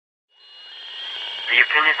The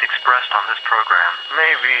opinions expressed on this program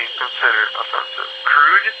may be considered offensive,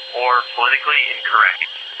 crude, or politically incorrect.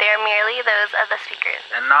 They are merely those of the speakers,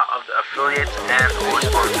 and not of the affiliates and or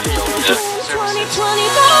sponsors.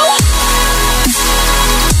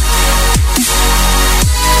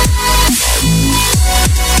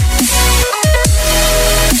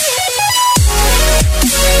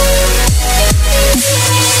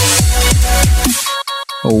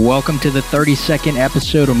 Welcome to the 32nd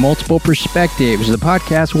episode of Multiple Perspectives, the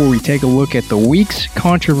podcast where we take a look at the week's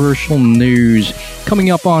controversial news.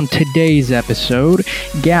 Coming up on today's episode,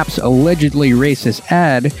 Gap's allegedly racist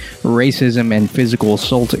ad, racism and physical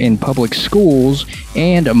assault in public schools,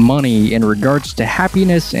 and money in regards to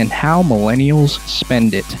happiness and how millennials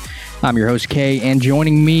spend it. I'm your host, Kay, and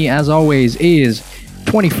joining me, as always, is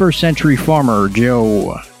 21st Century Farmer,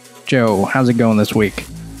 Joe. Joe, how's it going this week?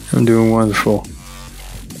 I'm doing wonderful.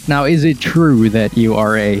 Now, is it true that you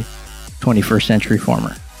are a 21st century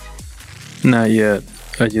farmer? Not yet.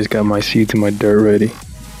 I just got my seeds and my dirt ready.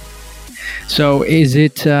 So is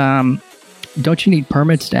it, don't you need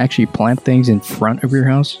permits to actually plant things in front of your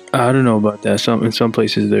house? I don't know about that. In some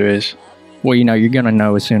places there is. Well, you know, you're going to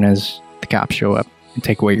know as soon as the cops show up and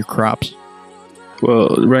take away your crops.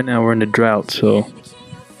 Well, right now we're in a drought, so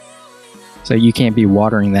you can't be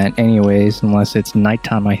watering that anyways unless it's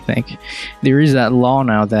nighttime, I think. There is that law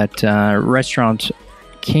now that restaurants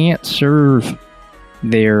can't serve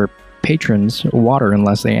their patrons water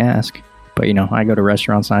unless they ask. But, you know, I go to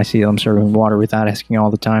restaurants and I see them serving water without asking all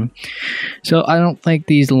the time. So I don't think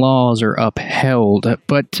these laws are upheld.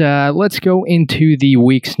 But let's go into the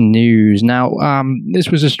week's news. Now, this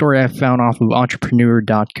was a story I found off of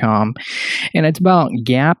entrepreneur.com. And it's about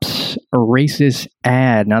Gap's racist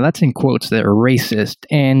ad. Now, that's in quotes that are racist.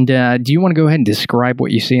 And do you want to go ahead and describe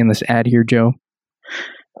what you see in this ad here, Joe?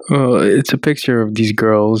 Well, it's a picture of these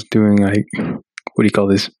girls doing like, what do you call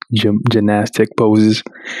this, gymnastic poses,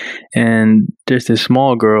 and there's this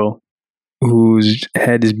small girl whose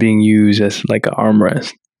head is being used as like an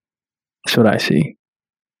armrest. That's what I see.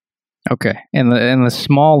 Okay, and the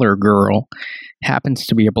smaller girl happens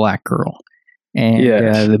to be a black girl, and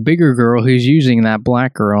yes. The bigger girl who's using that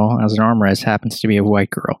black girl as an armrest happens to be a white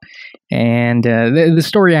girl. And the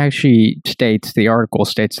story actually states, the article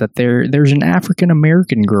states that there's an African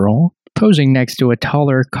American girl posing next to a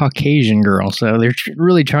taller Caucasian girl. So they're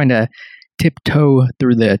really trying to tiptoe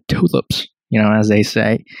through the tulips, you know, as they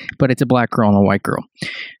say. But it's a black girl and a white girl.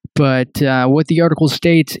 But what the article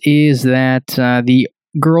states is that the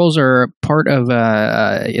girls are part of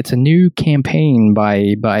it's a new campaign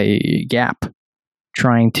by Gap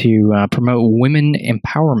trying to promote women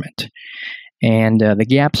empowerment. And the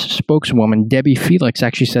Gap's spokeswoman, Debbie Felix,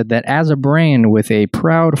 actually said that as a brand with a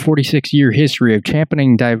proud 46-year history of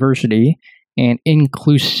championing diversity and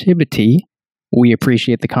inclusivity, we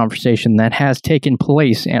appreciate the conversation that has taken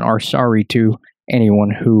place and are sorry to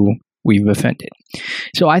anyone who we've offended.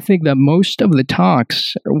 So I think that most of the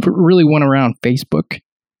talks really went around Facebook,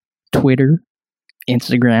 Twitter,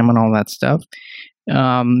 Instagram, and all that stuff.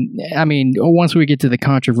 I mean, once we get to the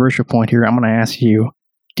controversial point here, I'm going to ask you,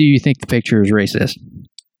 do you think the picture is racist?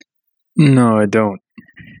 No, I don't.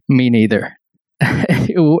 Me neither.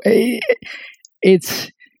 It's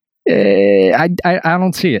I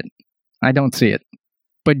don't see it. I don't see it.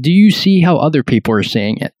 But do you see how other people are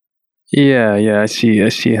seeing it? Yeah, I see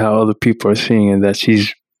how other people are seeing it,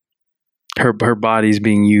 that her body's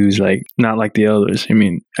being used like not like the others. I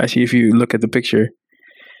mean, I see, if you look at the picture, it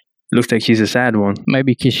looks like she's a sad one.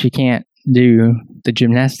 Maybe because she can't do the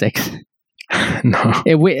gymnastics. No.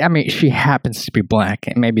 I mean, she happens to be black,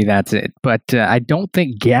 and maybe that's it. But I don't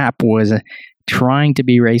think Gap was trying to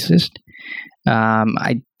be racist.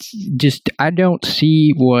 I don't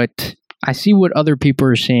see what... I see what other people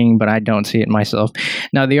are seeing, but I don't see it myself.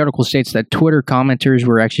 Now, the article states that Twitter commenters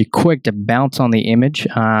were actually quick to bounce on the image.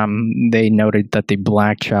 They noted that the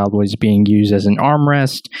black child was being used as an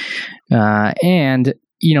armrest. And,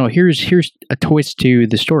 you know, here's a twist to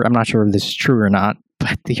the story. I'm not sure if this is true or not,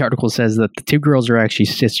 but the article says that the two girls are actually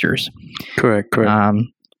sisters. Correct.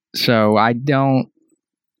 So I don't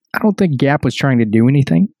think Gap was trying to do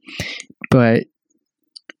anything, but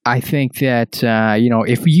I think that, you know,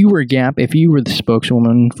 if you were Gap, if you were the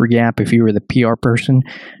spokeswoman for Gap, if you were the PR person,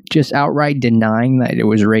 just outright denying that it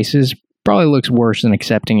was racist probably looks worse than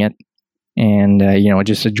accepting it and, you know,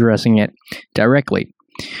 just addressing it directly.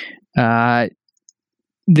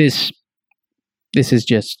 This is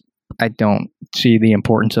just, I don't see the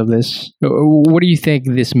importance of this. What do you think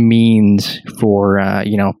this means for,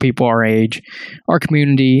 you know, people our age, our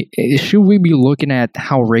community? Should we be looking at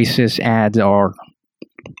how racist ads are?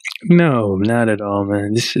 No, not at all,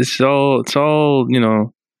 man. It's all it's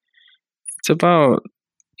about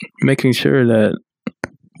making sure that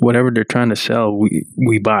whatever they're trying to sell,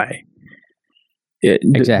 we buy.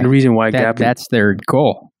 Exactly. The reason why Gap, that's their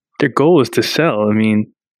goal. their goal is to sell. I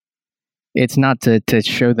mean, It's not to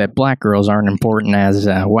show that black girls aren't important as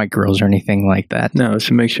white girls or anything like that. no, it's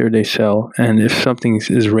to make sure they sell. And if something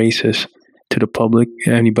is racist to the public,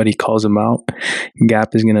 anybody calls them out,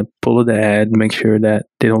 Gap is going to pull the ad, make sure that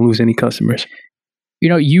they don't lose any customers.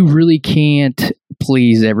 You really can't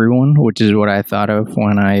please everyone, which is what I thought of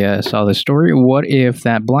when I saw this story. What if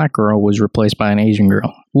that black girl was replaced by an Asian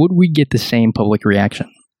girl? Would we get the same public reaction?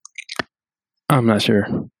 I'm not sure.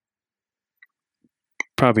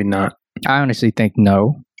 Probably not. I honestly think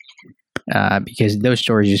no, because those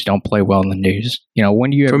stories just don't play well in the news. When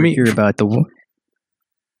do you ever hear about the...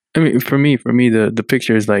 I mean, for me, the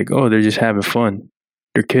picture is like, oh, they're just having fun.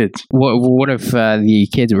 They're kids. What if the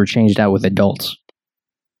kids were changed out with adults?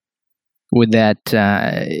 Would that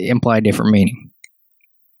imply a different meaning?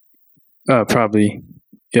 Probably,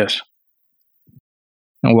 yes.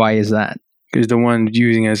 And why is that? Because the one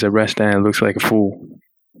using as a rest stand looks like a fool.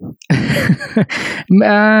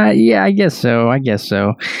 Yeah, I guess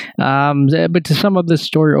so. But to sum up this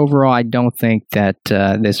story overall, I don't think that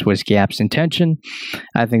this was Gap's intention.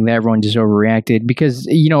 I think that everyone just overreacted because,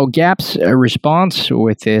 Gap's response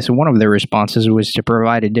with this, one of their responses was to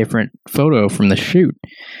provide a different photo from the shoot.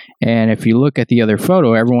 And if you look at the other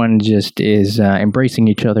photo, everyone just is embracing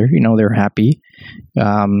each other. They're happy.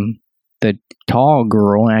 The tall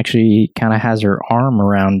girl actually kind of has her arm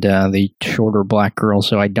around the shorter black girl,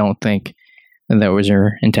 so I don't think that was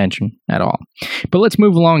her intention at all. But let's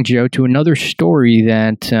move along, Joe, to another story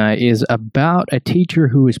that is about a teacher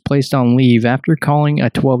who was placed on leave after calling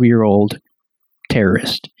a 12-year-old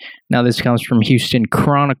terrorist. Now, this comes from Houston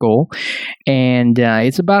Chronicle, and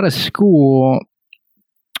it's about a school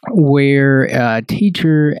where a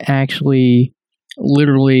teacher actually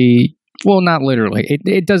literally... Well, not literally.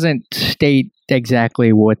 It doesn't state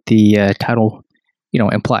exactly what the title,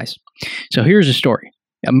 implies. So here's the story.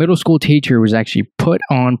 A middle school teacher was actually put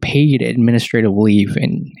on paid administrative leave,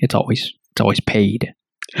 and it's always paid,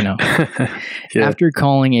 Yeah. after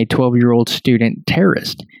calling a 12-year-old student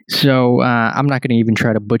terrorist. So I'm not going to even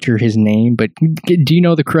try to butcher his name, but do you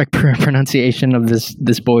know the correct pronunciation of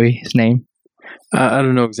this boy's name? I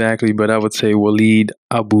don't know exactly, but I would say Waleed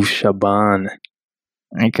Abu Shaban.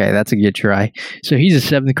 Okay, that's a good try. So he's a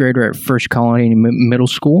 7th grader at First Colony Middle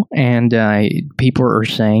School, and people are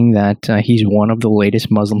saying that he's one of the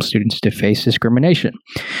latest Muslim students to face discrimination.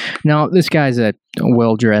 Now, this guy's a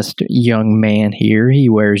well-dressed young man here. He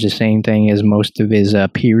wears the same thing as most of his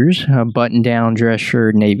peers, a button-down dress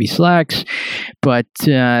shirt, navy slacks, but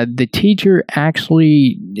the teacher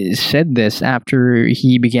actually said this after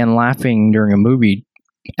he began laughing during a movie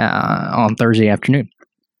on Thursday afternoon,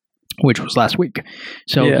 which was last week.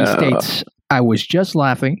 So he states, I was just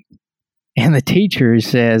laughing. And the teacher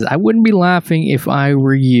says, I wouldn't be laughing if I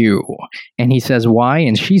were you. And he says, why?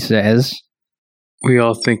 And she says, we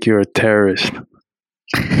all think you're a terrorist.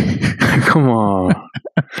 Come on.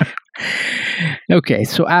 Okay,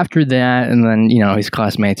 so after that, and then, his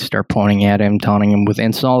classmates start pointing at him, taunting him with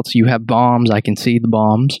insults. You have bombs. I can see the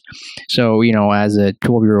bombs. So, as a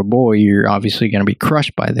 12-year-old boy, you're obviously going to be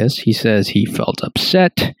crushed by this. He says he felt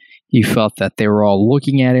upset. He felt that they were all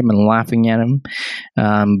looking at him and laughing at him.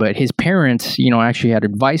 But his parents, actually had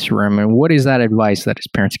advice for him. And what is that advice that his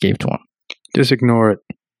parents gave to him? Just ignore it.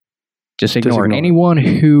 Just ignore it. Anyone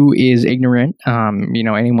who is ignorant,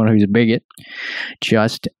 anyone who's a bigot,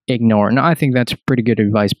 just ignore it. Now, I think that's pretty good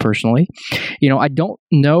advice personally. I don't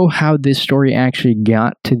know how this story actually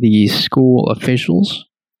got to the school officials.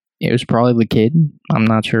 It was probably the kid. I'm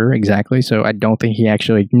not sure exactly. So I don't think he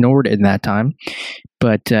actually ignored it in that time.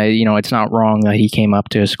 But, it's not wrong that he came up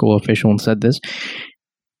to a school official and said this.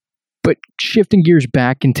 But shifting gears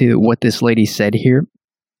back into what this lady said here,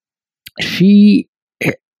 she,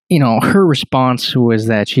 her response was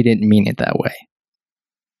that she didn't mean it that way.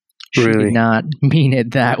 She did not mean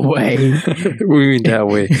it that way. What do you mean that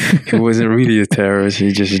way? It wasn't really a terrorist.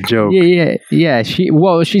 He just a joke. Yeah.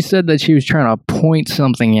 She said that she was trying to point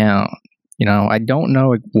something out. I don't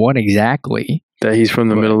know what exactly. That he's from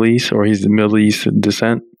the Middle East, or he's the Middle East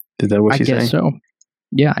descent? Is that what she's saying? I guess so.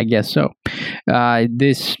 Yeah, I guess so.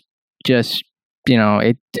 This just,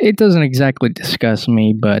 it doesn't exactly disgust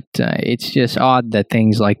me, but it's just odd that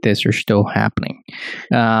things like this are still happening.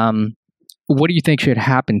 What do you think should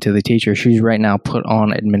happen to the teacher? She's right now put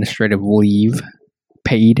on administrative leave,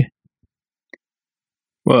 paid.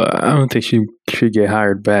 Well, I don't think she should get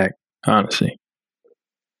hired back, honestly.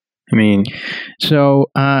 I mean, So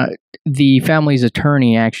the family's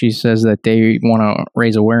attorney actually says that they want to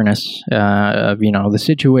raise awareness of the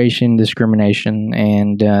situation, discrimination,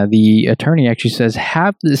 and the attorney actually says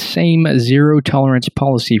have the same zero tolerance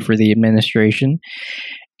policy for the administration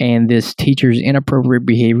and this teacher's inappropriate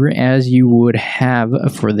behavior as you would have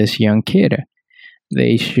for this young kid.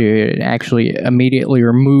 They should actually immediately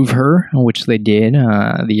remove her, which they did.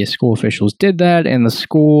 The school officials did that, and the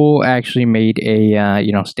school actually made a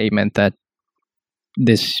statement that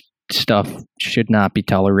this stuff should not be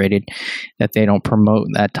tolerated, that they don't promote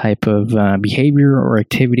that type of behavior or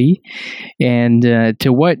activity. And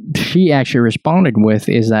to what she actually responded with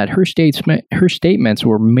is that her statements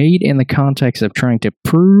were made in the context of trying to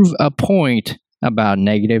prove a point about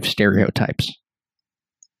negative stereotypes.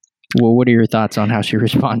 Well, what are your thoughts on how she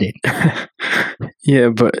responded? yeah,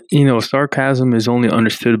 but sarcasm is only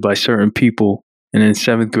understood by certain people. And in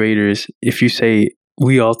 7th graders, if you say,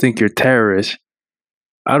 we all think you're terrorists,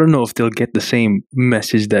 I don't know if they'll get the same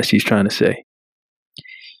message that she's trying to say.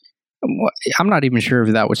 I'm not even sure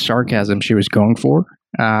if that was sarcasm she was going for.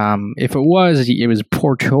 If it was a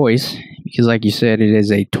poor choice, because like you said, it is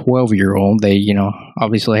a 12-year-old. They,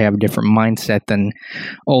 obviously have a different mindset than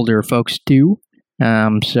older folks do.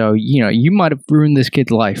 So, you might have ruined this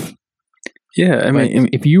kid's life. Yeah, I mean,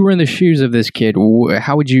 if you were in the shoes of this kid,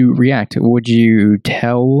 how would you react? Would you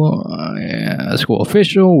tell a school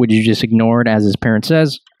official? Would you just ignore it as his parent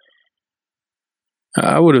says?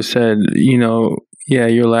 I would have said, yeah,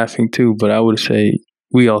 you're laughing too, but I would say,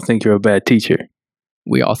 we all think you're a bad teacher.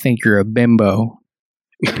 We all think you're a bimbo.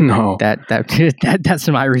 No. That's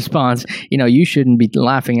my response. You shouldn't be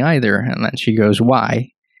laughing either. And then she goes,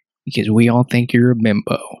 why? Because we all think you're a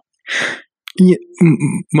bimbo. Yeah,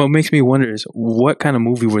 what makes me wonder is what kind of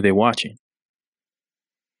movie were they watching?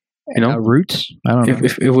 Roots? I don't know.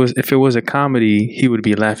 If it was a comedy, he would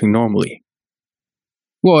be laughing normally.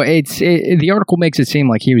 Well, the article makes it seem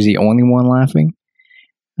like he was the only one laughing.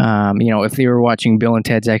 If they were watching Bill and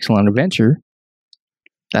Ted's Excellent Adventure,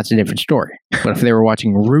 that's a different story. But if they were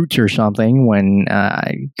watching Roots or something, when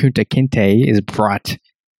Kunta Kinte is brought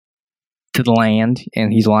to the land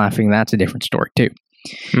and he's laughing, that's a different story too.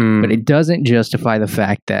 But it doesn't justify the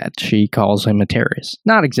fact that she calls him a terrorist.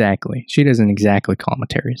 Not exactly. She doesn't exactly call him a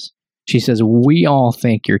terrorist. She says, we all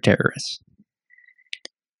think you're terrorists.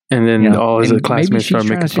 And then all his classmates start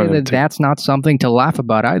making fun of it. That's not something to laugh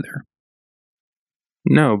about either.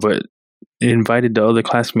 No, but it invited the other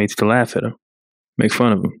classmates to laugh at him, make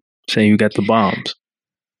fun of him, saying you got the bombs.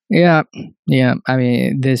 Yeah. I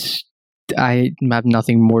mean, I have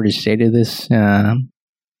nothing more to say to this.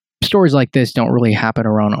 Stories like this don't really happen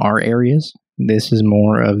around our areas. This is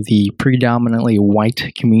more of the predominantly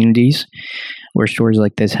white communities where stories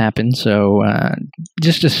like this happen. So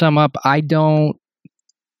just to sum up, I don't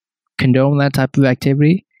condone that type of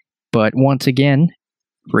activity. But once again,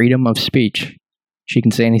 freedom of speech. She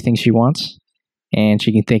can say anything she wants, and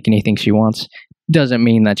she can think anything she wants. Doesn't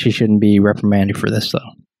mean that she shouldn't be reprimanded for this, though.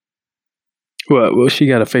 Well, she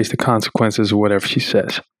got to face the consequences of whatever she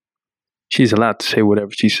says. She's allowed to say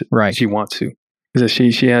whatever she wants to. Because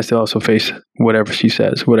she has to also face whatever she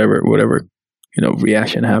says, whatever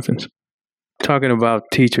reaction happens. Talking about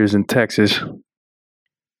teachers in Texas,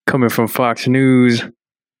 coming from Fox News,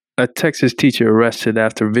 a Texas teacher arrested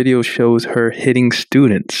after video shows her hitting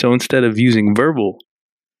students. So instead of using verbal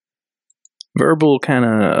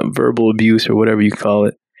abuse or whatever you call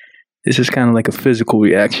it, this is kind of like a physical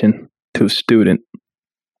reaction to a student.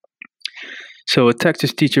 So a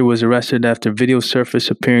Texas teacher was arrested after video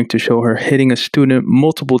surfaced appearing to show her hitting a student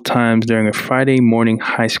multiple times during a Friday morning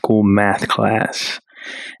high school math class.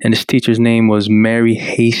 And this teacher's name was Mary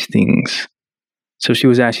Hastings. So she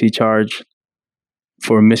was actually charged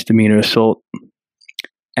for a misdemeanor assault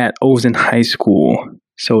at Ozen High School.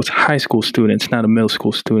 So it's high school students, not a middle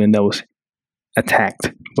school student that was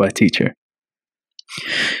attacked by a teacher.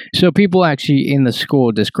 So people actually in the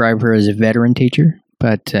school describe her as a veteran teacher.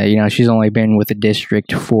 But, she's only been with the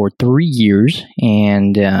district for 3 years.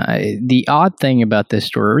 And the odd thing about this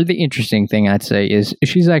story, or the interesting thing I'd say, is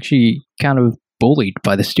she's actually kind of bullied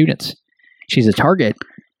by the students. She's a target.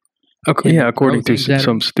 Okay, yeah, according to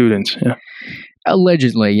some students, yeah.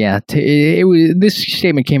 Allegedly, yeah. This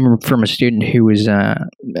statement came from a student who was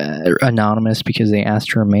anonymous because they asked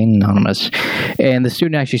to remain anonymous. And the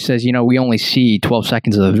student actually says, we only see 12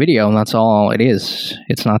 seconds of the video, and that's all it is.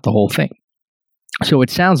 It's not the whole thing. So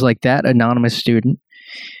it sounds like that anonymous student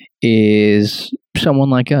is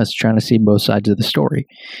someone like us trying to see both sides of the story.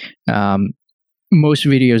 Most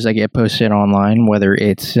videos that get posted online, whether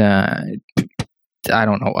it's, a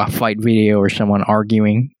fight video or someone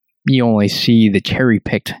arguing, you only see the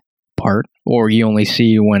cherry-picked part, or you only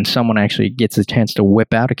see when someone actually gets a chance to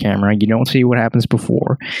whip out a camera. You don't see what happens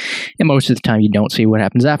before, and most of the time you don't see what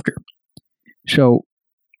happens after. So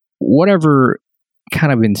whatever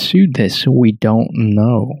kind of ensued this, we don't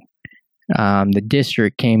know. The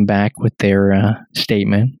district came back with their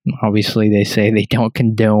statement. Obviously, they say they don't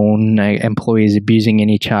condone employees abusing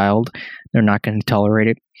any child. They're not going to tolerate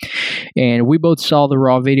it. And we both saw the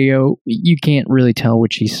raw video. You can't really tell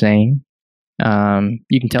what she's saying.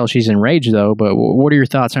 You can tell she's enraged, though. But what are your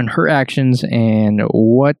thoughts on her actions and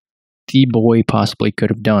what the boy possibly could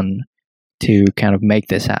have done to kind of make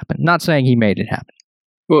this happen? Not saying he made it happen.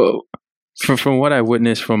 Well, from what I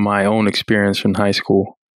witnessed from my own experience from high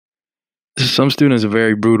school, some students are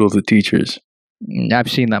very brutal to teachers. I've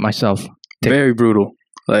seen that myself. Very brutal.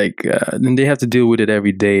 And they have to deal with it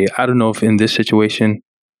every day. I don't know if in this situation,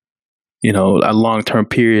 a long-term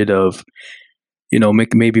period of,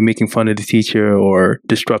 maybe making fun of the teacher or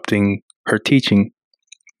disrupting her teaching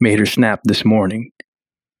made her snap this morning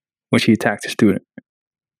when she attacked a student.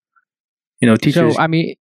 Teachers. So, I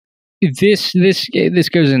mean, this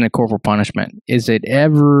goes into corporal punishment. Is it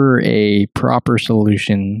ever a proper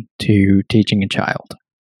solution to teaching a child,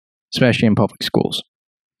 especially in public schools?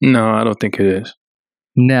 No, I don't think it is.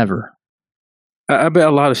 Never. I bet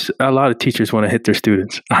a lot of teachers want to hit their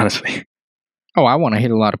students, honestly. Oh, I want to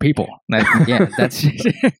hit a lot of people. That's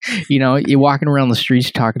you're walking around the streets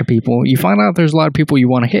talking to people. You find out there's a lot of people you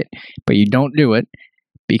want to hit, but you don't do it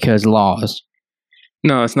because laws.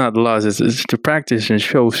 No, it's not the laws. It's to practice and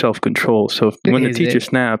show self-control. So when the teacher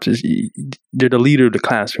snaps, they're the leader of the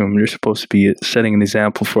classroom. You're supposed to be setting an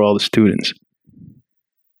example for all the students.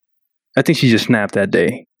 I think she just snapped that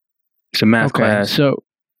day. It's a math class. So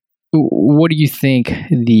what do you think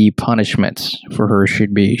the punishments for her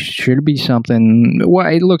should be? Should it be something... Well,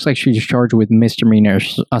 it looks like she's charged with misdemeanor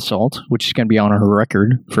assault, which is going to be on her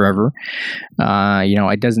record forever.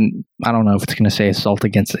 It doesn't... I don't know if it's going to say assault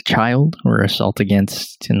against a child or assault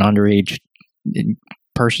against an underage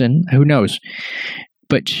person. Who knows?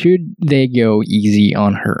 But should they go easy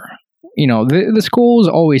on her? The schools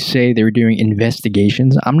always say they're doing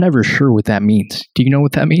investigations. I'm never sure what that means. Do you know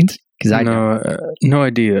what that means? No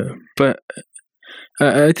idea. But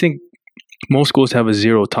I think most schools have a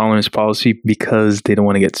zero tolerance policy because they don't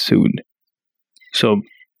want to get sued. So,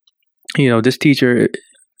 this teacher,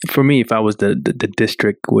 for me, if I was the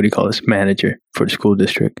district, manager for the school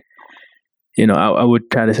district, I would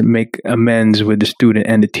try to make amends with the student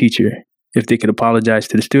and the teacher. If they could apologize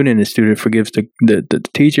to the student and the student forgives the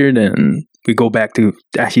teacher, then we go back to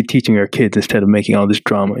actually teaching our kids instead of making all this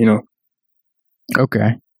drama,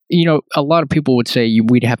 Okay. A lot of people would say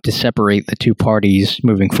we'd have to separate the two parties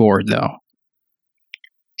moving forward, though.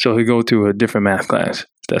 So we go to a different math class.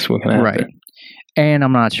 That's what can happen. Right. And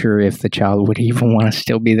I'm not sure if the child would even want to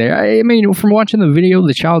still be there. I mean, from watching the video,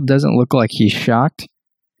 the child doesn't look like he's shocked.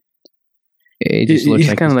 It just looks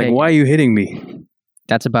like kind of like, why are you hitting me?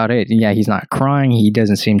 That's about it. Yeah, he's not crying. He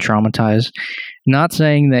doesn't seem traumatized. Not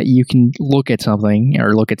saying that you can look at something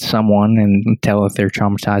or look at someone and tell if they're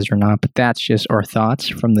traumatized or not, but that's just our thoughts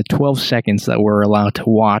from the 12 seconds that we're allowed to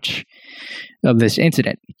watch of this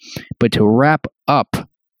incident. But to wrap up,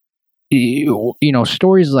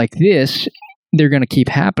 stories like this, they're going to keep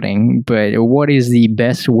happening, but what is the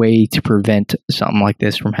best way to prevent something like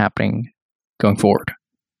this from happening going forward?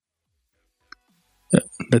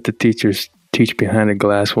 Let the teachers teach behind a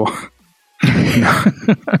glass wall.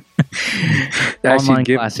 Online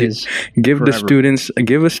classes. Give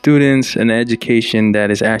students an education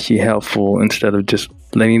that is actually helpful instead of just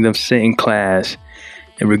letting them sit in class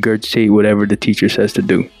and regurgitate whatever the teacher says to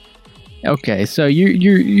do. Okay, so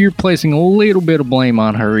you're placing a little bit of blame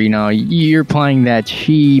on her. You're implying that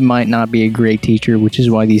she might not be a great teacher, which is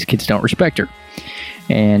why these kids don't respect her.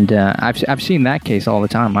 And I've seen that case all the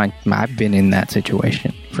time. I've been in that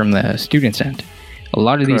situation from the students' end. A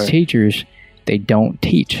lot of these teachers, they don't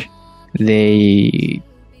teach. They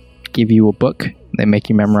give you a book, they make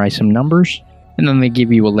you memorize some numbers, and then they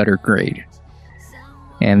give you a letter grade.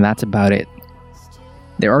 And that's about it.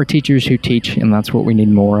 There are teachers who teach, and that's what we need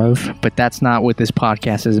more of. But that's not what this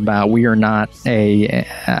podcast is about. We are not a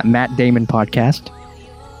Matt Damon podcast.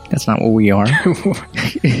 That's not what we are.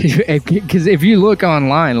 Because if you look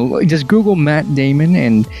online, just Google Matt Damon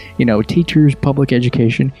and, teachers, public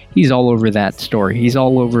education. He's all over that story. He's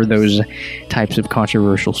all over those types of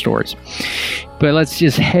controversial stories. But let's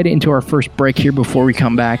just head into our first break here before we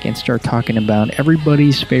come back and start talking about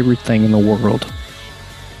everybody's favorite thing in the world.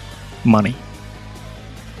 Money.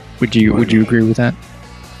 Would you agree with that?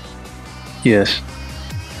 Yes.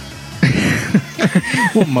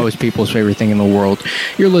 Well, most people's favorite thing in the world.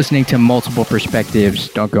 You're listening to Multiple Perspectives.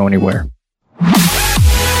 Don't go anywhere.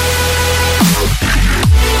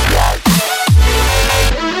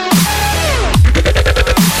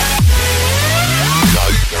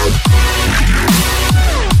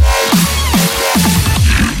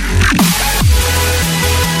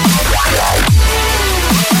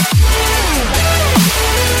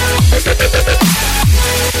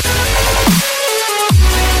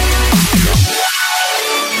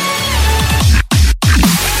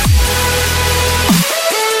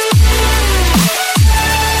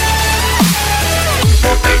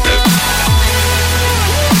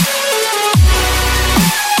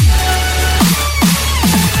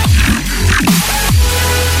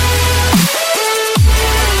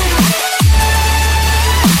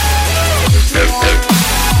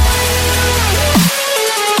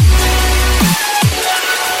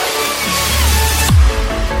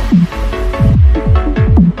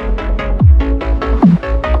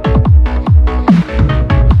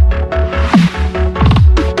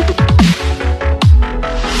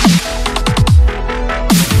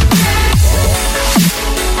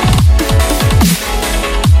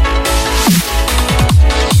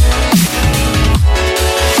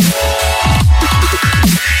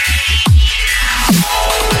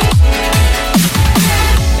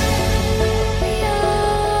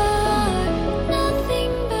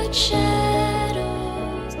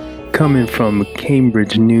 Coming from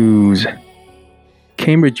Cambridge News.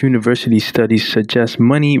 Cambridge University studies suggest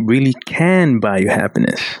money really can buy you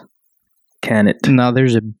happiness. Can it? No,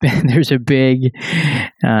 there's a big,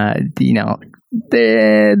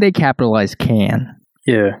 they capitalize can.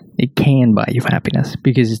 Yeah. It can buy you happiness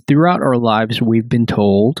because throughout our lives we've been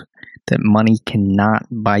told that money cannot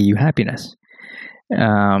buy you happiness.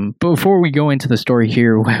 But before we go into the story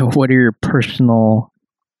here, what are your personal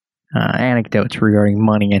anecdotes regarding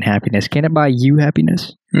money and happiness? Can it buy you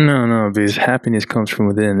happiness? No, because happiness comes from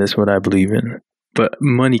within. That's what I believe in. But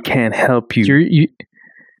money can't help you.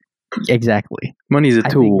 Exactly. Money is a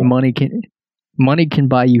tool. I think money can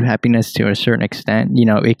buy you happiness to a certain extent. You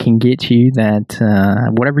know, it can get you that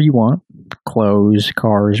whatever you want, clothes,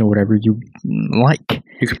 cars, or whatever you like.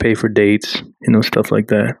 You can pay for dates, stuff like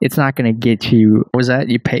that. It's not going to get you. What was that?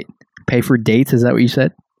 You pay for dates? Is that what you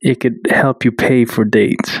said? It could help you pay for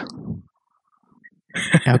dates.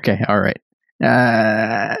 Okay, all right.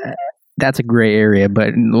 That's a gray area,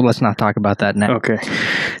 but let's not talk about that now. Okay.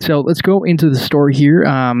 So let's go into the story here.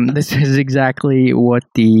 This is exactly what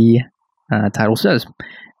the title says.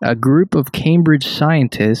 A group of Cambridge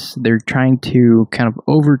scientists, they're trying to kind of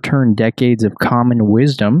overturn decades of common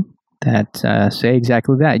wisdom that say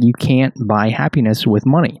exactly that. You can't buy happiness with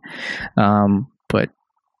money. But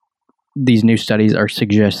these new studies are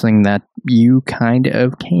suggesting that you kind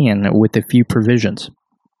of can with a few provisions.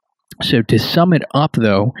 So to sum it up,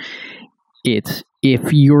 though, it's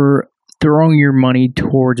if you're throwing your money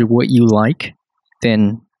towards what you like,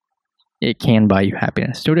 then it can buy you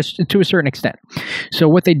happiness to a certain extent. So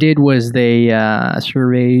what they did was they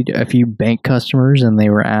surveyed a few bank customers, and they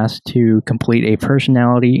were asked to complete a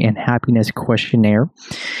personality and happiness questionnaire.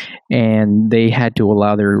 And they had to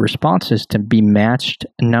allow their responses to be matched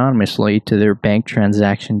anonymously to their bank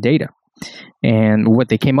transaction data. And what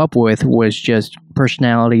they came up with was just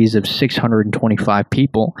personalities of 625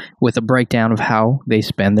 people with a breakdown of how they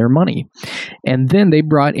spend their money. And then they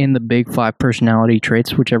brought in the big 5 personality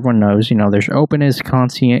traits, which everyone knows. There's openness,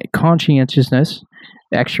 conscientiousness,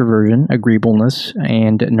 extroversion, agreeableness,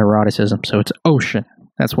 and neuroticism. So it's OCEAN.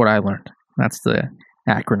 That's what I learned. That's the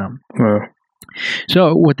acronym.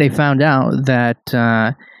 So what they found out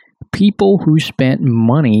that people who spent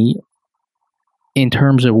money in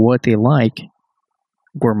terms of what they like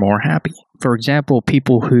were more happy. For example,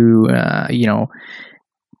 people who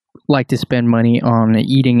like to spend money on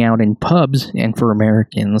eating out in pubs, and for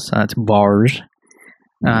Americans, it's bars.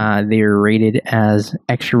 They are rated as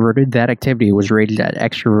extroverted. That activity was rated as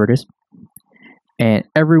extroverted, and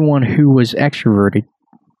everyone who was extroverted,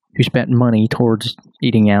 who spent money towards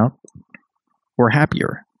eating out, were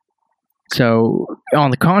happier. So, on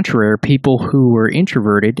the contrary, people who were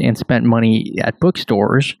introverted and spent money at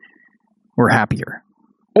bookstores were happier.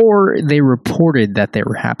 Or they reported that they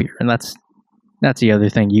were happier. And that's the other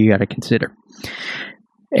thing you got to consider.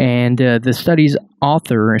 And the study's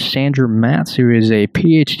author, Sandra Matz, who is a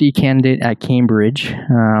PhD candidate at Cambridge,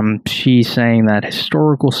 she's saying that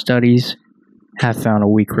historical studies have found a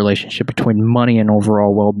weak relationship between money and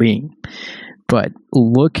overall well-being. But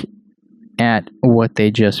look at what they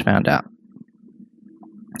just found out.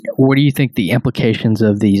 What do you think the implications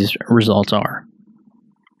of these results are?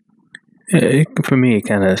 For me, it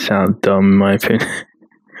kind of sounds dumb in my opinion.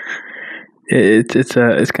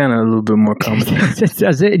 It's kind of a little bit more common.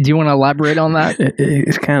 Does it? Do you want to elaborate on that?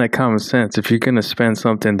 It's kind of common sense. If you're gonna spend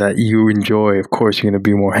something that you enjoy, of course you're gonna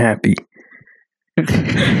be more happy. But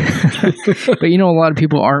a lot of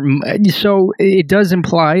people aren't. So it does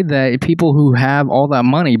imply that people who have all that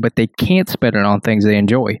money, but they can't spend it on things they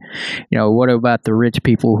enjoy. What about the rich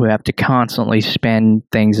people who have to constantly spend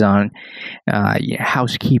things on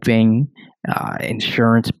housekeeping,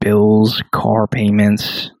 insurance bills, car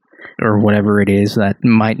payments, or whatever it is that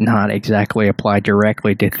might not exactly apply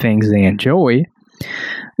directly to things they enjoy?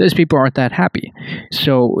 Those people aren't that happy.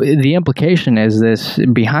 So the implication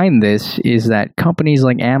behind this is that companies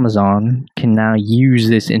like Amazon can now use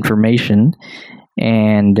this information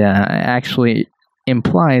and actually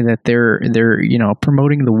imply that they're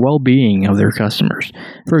promoting the well-being of their customers.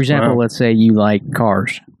 For example, Let's say you like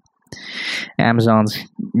cars. Amazon's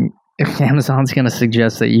going to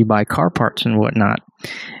suggest that you buy car parts and whatnot.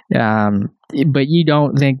 But you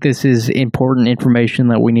don't think this is important information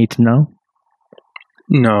that we need to know?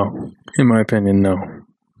 No, in my opinion, no.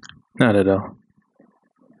 Not at all.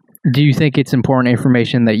 Do you think it's important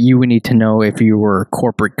information that you would need to know if you were a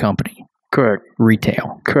corporate company? Correct.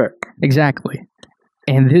 Retail. Correct. Exactly.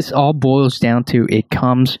 And this all boils down to, it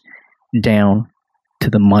comes down to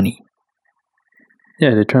the money. Yeah,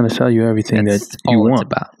 they're trying to sell you everything That's that you all want.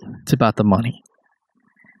 It's about. It's about the money.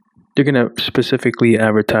 They're going to specifically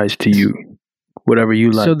advertise to you whatever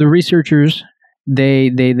you like. So the researchers, they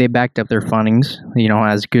backed up their findings,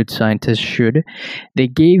 as good scientists should. They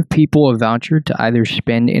gave people a voucher to either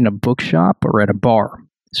spend in a bookshop or at a bar.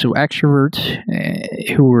 So extroverts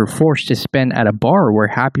who were forced to spend at a bar were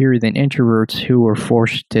happier than introverts who were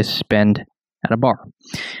forced to spend at a bar.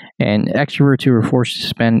 And extroverts who were forced to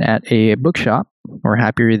spend at a bookshop were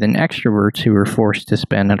happier than extroverts who were forced to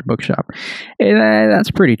spend at a bookshop. And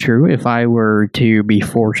that's pretty true. If I were to be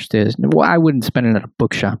forced to, I wouldn't spend it at a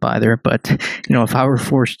bookshop either, but if I were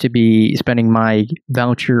forced to be spending my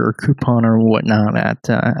voucher or coupon or whatnot at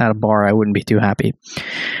a bar, I wouldn't be too happy.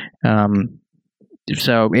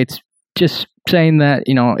 So it's just saying that,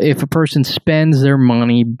 if a person spends their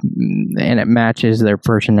money and it matches their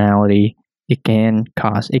personality, it can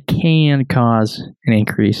cause an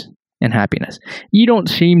increase in happiness. You don't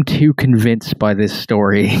seem too convinced by this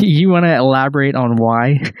story. You want to elaborate on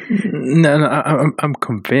why? No, I'm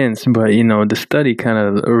convinced, but the study kind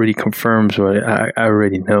of already confirms what I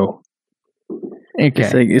already know. Okay,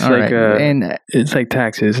 it's like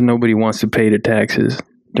taxes. Nobody wants to pay their taxes.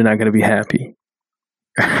 They're not going to be happy.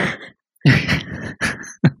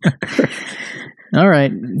 All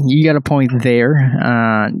right, you got a point there.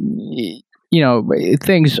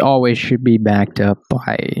 Things always should be backed up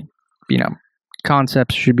by,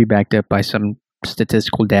 concepts should be backed up by some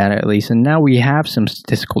statistical data at least. And now we have some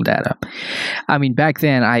statistical data. I mean, back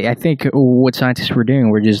then, I think what scientists were doing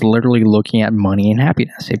were just literally looking at money and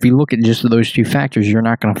happiness. If you look at just those two factors, you're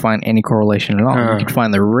not going to find any correlation at all. You could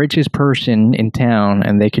find the richest person in town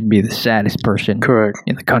and they could be the saddest person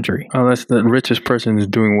in the country. Unless the richest person is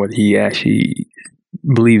doing what he actually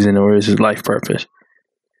believes in or is his life purpose.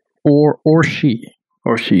 Or she.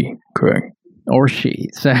 Correct. Or she.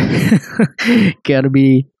 So, gotta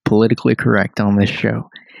be politically correct on this show.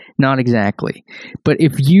 Not exactly. But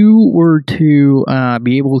if you were to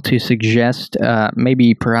be able to suggest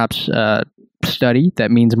perhaps a study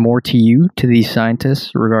that means more to you, to these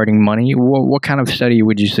scientists regarding money, what kind of study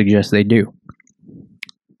would you suggest they do?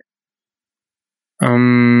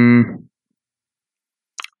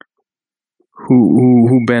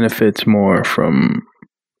 Who benefits more from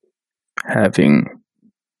having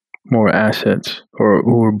more assets, or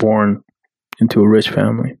who were born into a rich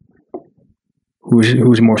family?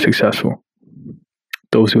 Who's more successful?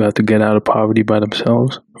 Those who have to get out of poverty by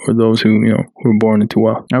themselves, or those who were born into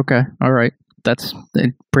wealth? Okay, all right, that's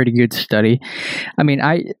a pretty good study. I mean,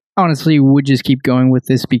 I honestly would just keep going with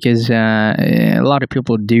this because a lot of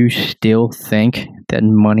people do still think that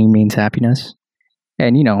money means happiness.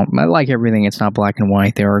 And like everything, it's not black and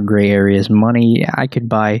white. There are gray areas. Money, I could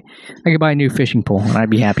buy a new fishing pole, and I'd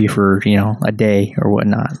be happy for a day or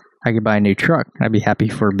whatnot. I could buy a new truck, I'd be happy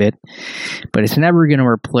for a bit, but it's never going to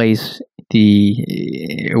replace the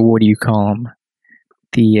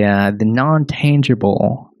the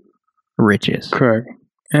non-tangible riches. Correct.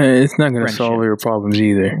 And it's not going to solve your problems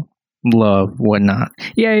either. love, whatnot.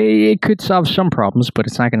 Yeah, it could solve some problems, but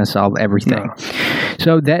it's not going to solve everything. No.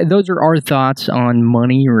 So those are our thoughts on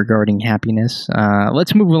money regarding happiness.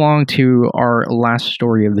 Let's move along to our last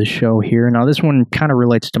story of the show here. Now, this one kind of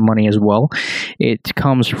relates to money as well. It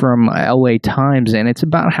comes from LA Times, and it's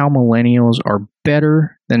about how millennials are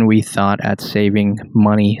better than we thought at saving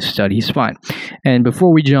money. Studies find. And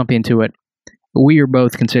before we jump into it, we are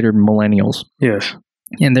both considered millennials. Yes.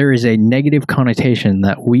 And there is a negative connotation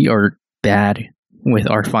that we are bad with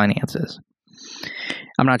our finances.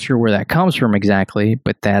 I'm not sure where that comes from exactly,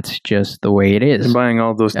 but that's just the way it is. And buying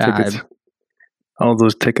all those tickets. All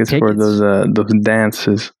those tickets for those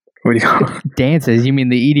dances. What do you call it? Dances? You mean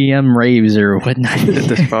the EDM raves or whatnot?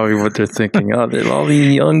 That's probably what they're thinking. Oh, they're all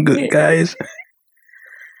these young good guys.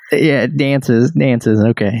 Yeah, dances.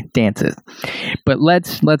 Okay, dances. But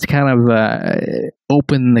let's kind of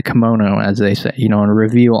open the kimono, as they say, and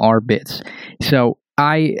reveal our bits. So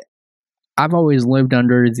I've always lived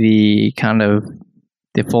under the kind of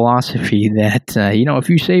the philosophy that if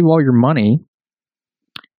you save all your money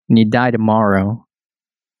and you die tomorrow,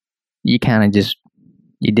 you kind of just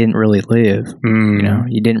you didn't really live.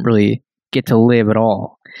 You didn't really get to live at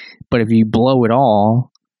all. But if you blow it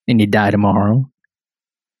all and you die tomorrow,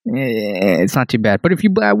 it's not too bad. But if you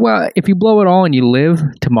blow it all and you live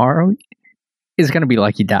tomorrow, it's going to be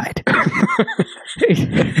like you died.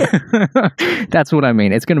 That's what I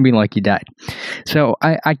mean. It's going to be like you died. So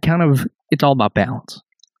I kind of, it's all about balance.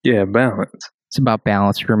 Yeah, balance. It's about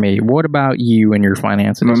balance for me. What about you and your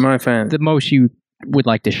finances? The most you would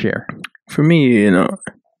like to share? For me,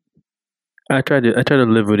 I try to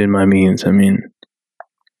live within my means. I mean,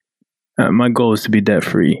 my goal is to be debt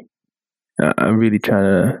free. I really try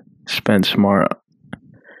to spend smart.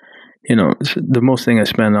 The most thing I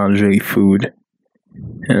spend on is really food,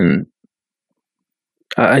 and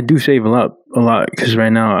I do save a lot because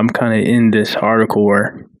right now I'm kind of in this article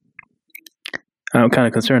where I'm kind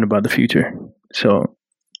of concerned about the future, so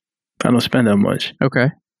I don't spend that much. Okay,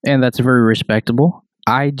 and that's very respectable.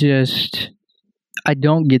 I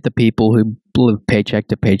don't get the people who live paycheck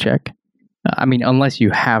to paycheck. I mean, unless you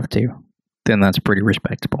have to, then that's pretty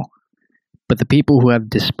respectable. But the people who have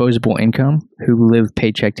disposable income, who live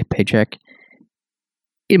paycheck to paycheck,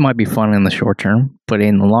 it might be fun in the short term, but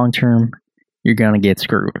in the long term, you're going to get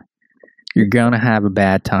screwed. You're going to have a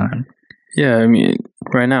bad time. Yeah, I mean,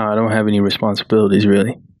 right now I don't have any responsibilities,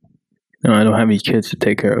 really. I don't have any kids to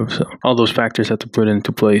take care of, so all those factors have to put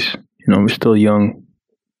into place. We're still young.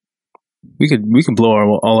 We could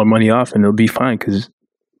blow all our money off and it'll be fine because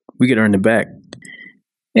we could earn it back.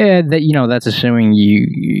 Yeah, that's assuming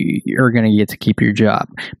you are going to get to keep your job.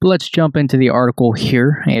 But let's jump into the article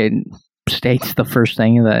here. It states the first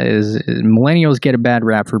thing that is millennials get a bad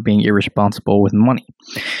rap for being irresponsible with money.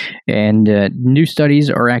 And new studies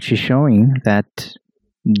are actually showing that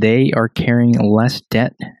they are carrying less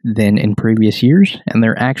debt than in previous years, and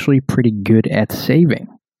they're actually pretty good at saving.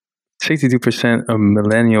 62% of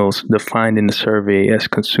millennials defined in the survey as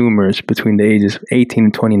consumers between the ages of 18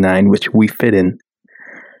 and 29, which we fit in,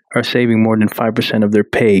 are saving more than 5% of their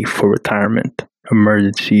pay for retirement,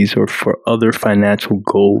 emergencies, or for other financial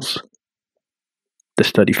goals, the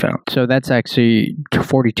study found. So that's actually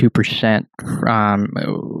 42%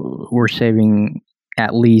 were saving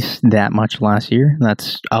at least that much last year.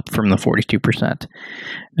 That's up from the 42%.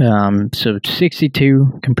 So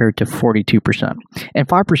 62 compared to 42%. And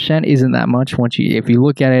 5% isn't that much if you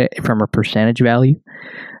look at it from a percentage value.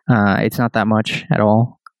 It's not that much at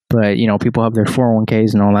all. But, people have their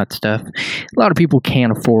 401ks and all that stuff. A lot of people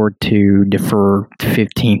can't afford to defer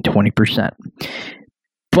 15, 20%.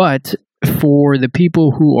 But for the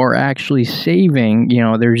people who are actually saving,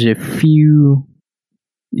 there's a few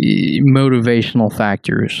motivational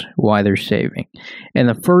factors why they're saving. And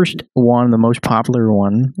the first one, the most popular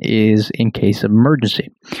one, is in case of emergency.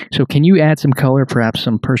 So can you add some color, perhaps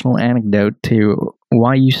some personal anecdote to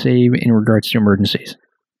why you save in regards to emergencies?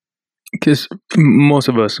 Because most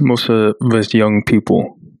of us young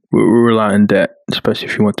people, we rely on debt, especially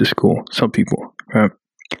if you went to school. Some people, right?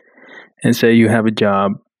 And say you have a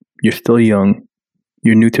job, you're still young,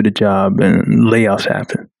 you're new to the job, and layoffs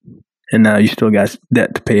happen. And now you still got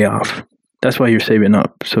debt to pay off. That's why you're saving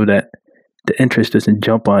up, so that the interest doesn't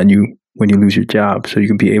jump on you when you lose your job, so you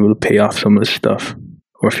can be able to pay off some of the stuff.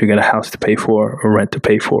 Or if you got a house to pay for or rent to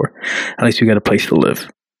pay for, at least you got a place to live.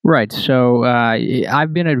 Right. So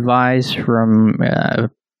I've been advised from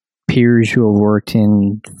peers who have worked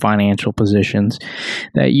in financial positions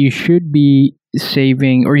that you should be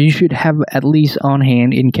saving, or you should have at least on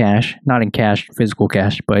hand in cash, not in cash, physical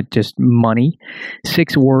cash, but just money,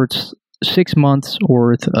 6 worths 6 months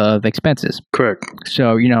worth of expenses. Correct.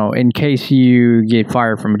 So, in case you get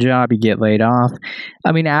fired from a job, you get laid off.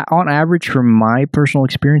 I mean, on average, from my personal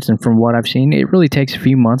experience and from what I've seen, it really takes a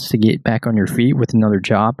few months to get back on your feet with another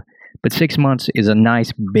job. But 6 months is a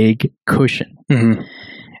nice big cushion. Mm-hmm.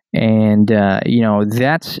 And,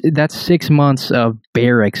 that's 6 months of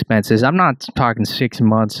bare expenses. I'm not talking 6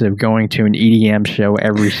 months of going to an EDM show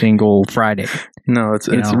every single Friday. No, it's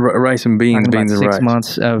rice and beans, beans and 6 rice.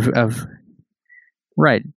 months of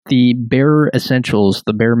right, the bare essentials,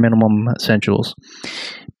 the bare minimum essentials.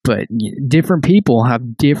 But different people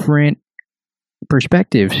have different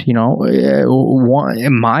perspectives.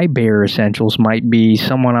 My bare essentials might be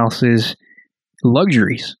someone else's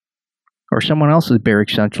luxuries, or someone else's bare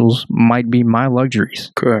essentials might be my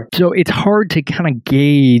luxuries. Correct. So it's hard to kind of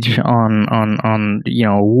gauge on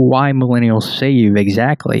why millennials save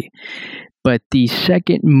exactly. But the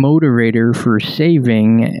second motivator for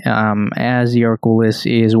saving, as the article lists,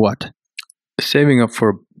 is what? Saving up for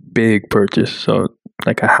a big purchase, so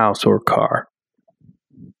like a house or a car.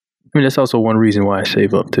 I mean, that's also one reason why I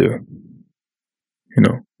save up too.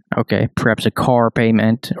 Okay, perhaps a car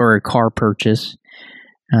payment or a car purchase,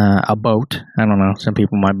 a boat. I don't know. Some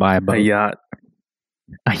people might buy a boat. A yacht.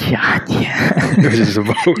 A yacht, yeah. Which is a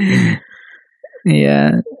boat.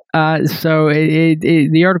 Yeah. So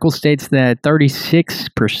the article states that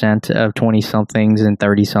 36% of 20-somethings and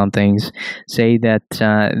 30-somethings say that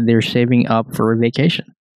they're saving up for a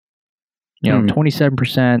vacation.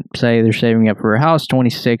 27% say they're saving up for a house,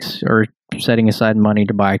 26% are setting aside money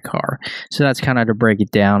to buy a car. So that's kind of to break it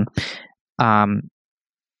down.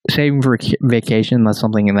 Saving for vacation, that's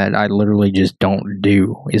something that I literally just don't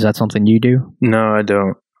do. Is that something you do? No, I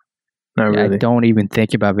don't. Not really. I don't even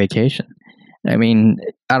think about vacation. I mean,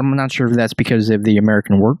 I'm not sure if that's because of the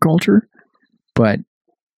American work culture, but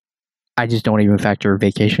I just don't even factor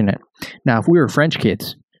vacation in. Now, if we were French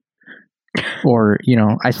kids or,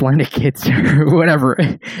 Icelandic kids or whatever,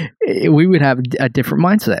 we would have a different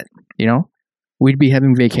mindset, We'd be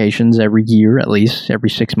having vacations every year, at least every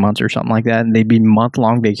 6 months or something like that. And they'd be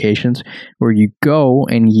month-long vacations where you go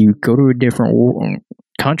to a different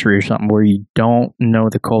country or something where you don't know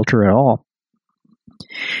the culture at all.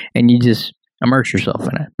 And you just immerse yourself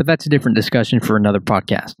in it. But that's a different discussion for another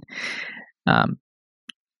podcast.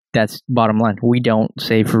 That's bottom line. We don't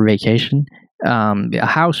save for vacation. A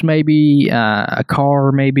house maybe, a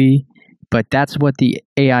car maybe, but that's what the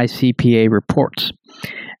AICPA reports.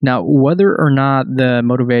 Now, whether or not the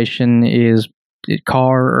motivation is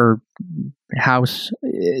car or house,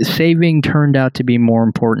 saving turned out to be more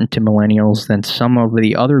important to millennials than some of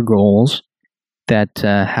the other goals that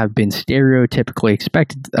have been stereotypically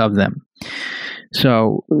expected of them.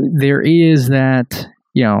 So there is that,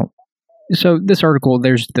 so this article,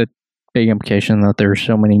 there's the big implication that there are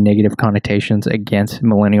so many negative connotations against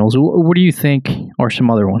millennials. What do you think are some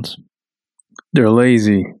other ones? They're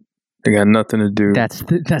lazy. They got nothing to do. That's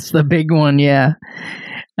the big one, yeah.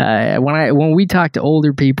 When we talk to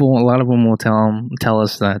older people, a lot of them will tell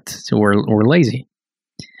us that we're lazy.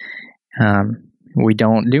 We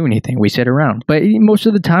don't do anything. We sit around. But most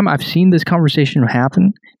of the time, I've seen this conversation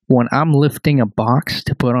happen when I'm lifting a box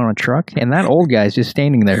to put on a truck, and that old guy's just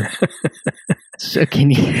standing there. So can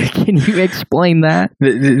you explain that?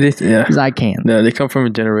 Yeah, because I can. No, they come from a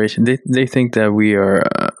generation. They think that we're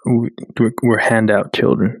handout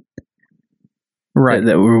children, right?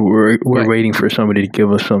 That we're right. waiting for somebody to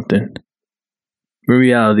give us something. In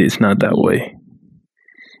reality, it's not that way.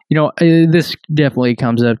 This definitely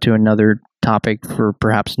comes up to another topic for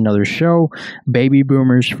perhaps another show. Baby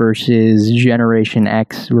boomers versus Generation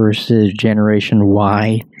X versus Generation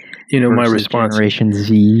Y. My response, Generation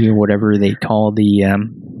Z, or whatever they call the.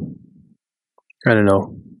 I don't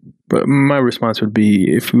know, but my response would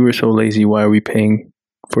be: if we were so lazy, why are we paying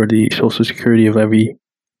for the Social Security of every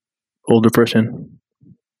older person?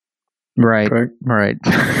 Right. Correct? Right.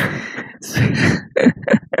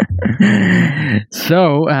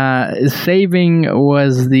 So, saving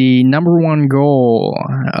was the number one goal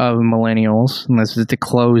of millennials. And this is to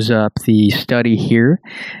close up the study here.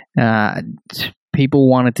 People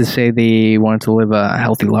wanted to say they wanted to live a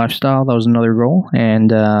healthy lifestyle. That was another goal. And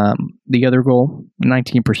the other goal,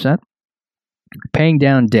 19%, paying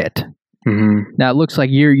down debt. Mm-hmm. Now, it looks like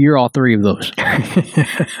you're all three of those.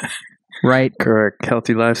 Right? Correct.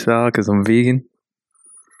 Healthy lifestyle because I'm vegan.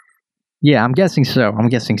 Yeah, I'm guessing so.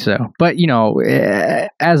 But,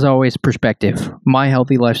 as always, perspective. My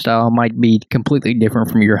healthy lifestyle might be completely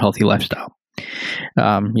different from your healthy lifestyle.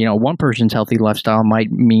 One person's healthy lifestyle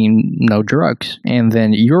might mean no drugs, and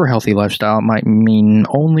then your healthy lifestyle might mean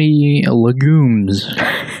only legumes.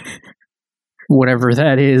 whatever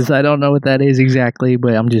that is. I don't know what that is exactly,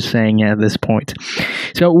 but I'm just saying at this point.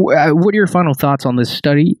 So what are your final thoughts on this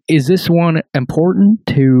study? Is this one important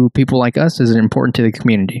to people like us? Is it important to the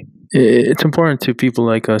community? It's important to people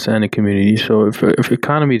like us and the community. So if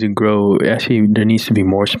economy to grow, actually there needs to be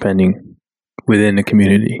more spending within the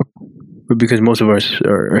community. But because most of us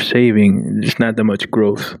are saving, there's not that much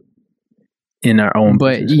growth in our own.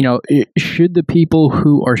 But, should the people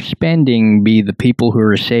who are spending be the people who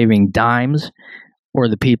are saving dimes or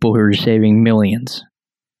the people who are saving millions?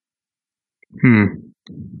 I'm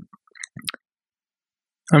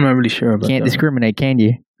not really sure about that. Can't discriminate, can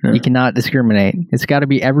you? No. You cannot discriminate. It's got to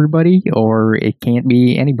be everybody or it can't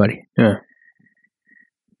be anybody. Yeah.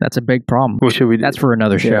 That's a big problem. What should we do? That's for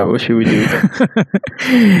another show. Yeah, what should we do?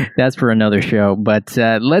 That's for another show. But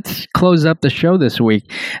let's close up the show this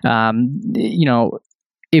week.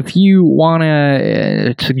 If you want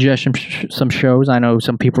to suggest some shows, I know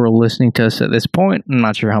some people are listening to us at this point. I'm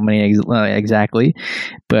not sure how many exactly,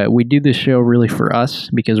 but we do this show really for us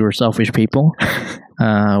because we're selfish people.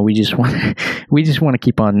 We just want to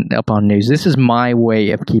keep up on news. This is my way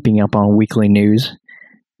of keeping up on weekly news.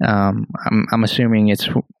 I'm assuming it's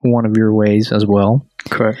one of your ways as well.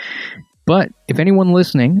 Correct. But if anyone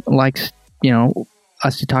listening likes,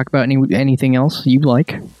 us to talk about anything else you'd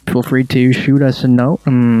like, feel free to shoot us a note.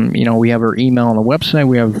 We have our email on the website.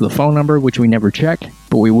 We have the phone number, which we never check,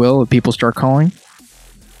 but we will if people start calling.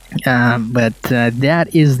 But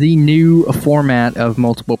that is the new format of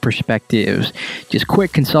Multiple Perspectives. Just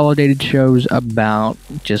quick consolidated shows about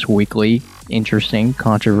just weekly, interesting,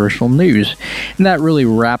 controversial news. And that really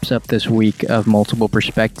wraps up this week of Multiple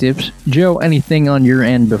Perspectives. Joe, anything on your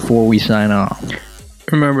end before we sign off?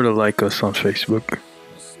 Remember to like us on Facebook.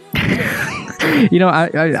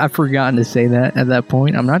 I've forgotten to say that at that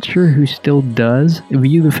point. I'm not sure who still does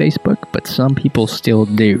view the Facebook, but some people still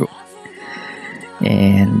do.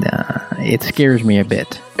 And it scares me a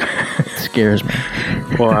bit. It scares me.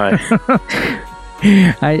 Why?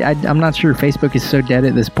 I'm not sure. Facebook is so dead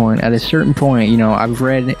at this point. At a certain point, I've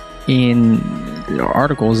read in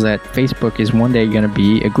articles that Facebook is one day going to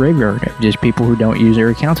be a graveyard of just people who don't use their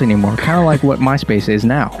accounts anymore. Kind of like what MySpace is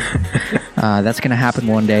now. That's going to happen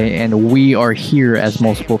one day, and we are here as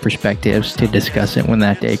Multiple Perspectives to discuss it when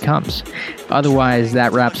that day comes. Otherwise,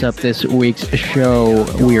 that wraps up this week's show.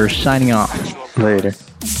 We are signing off. Later.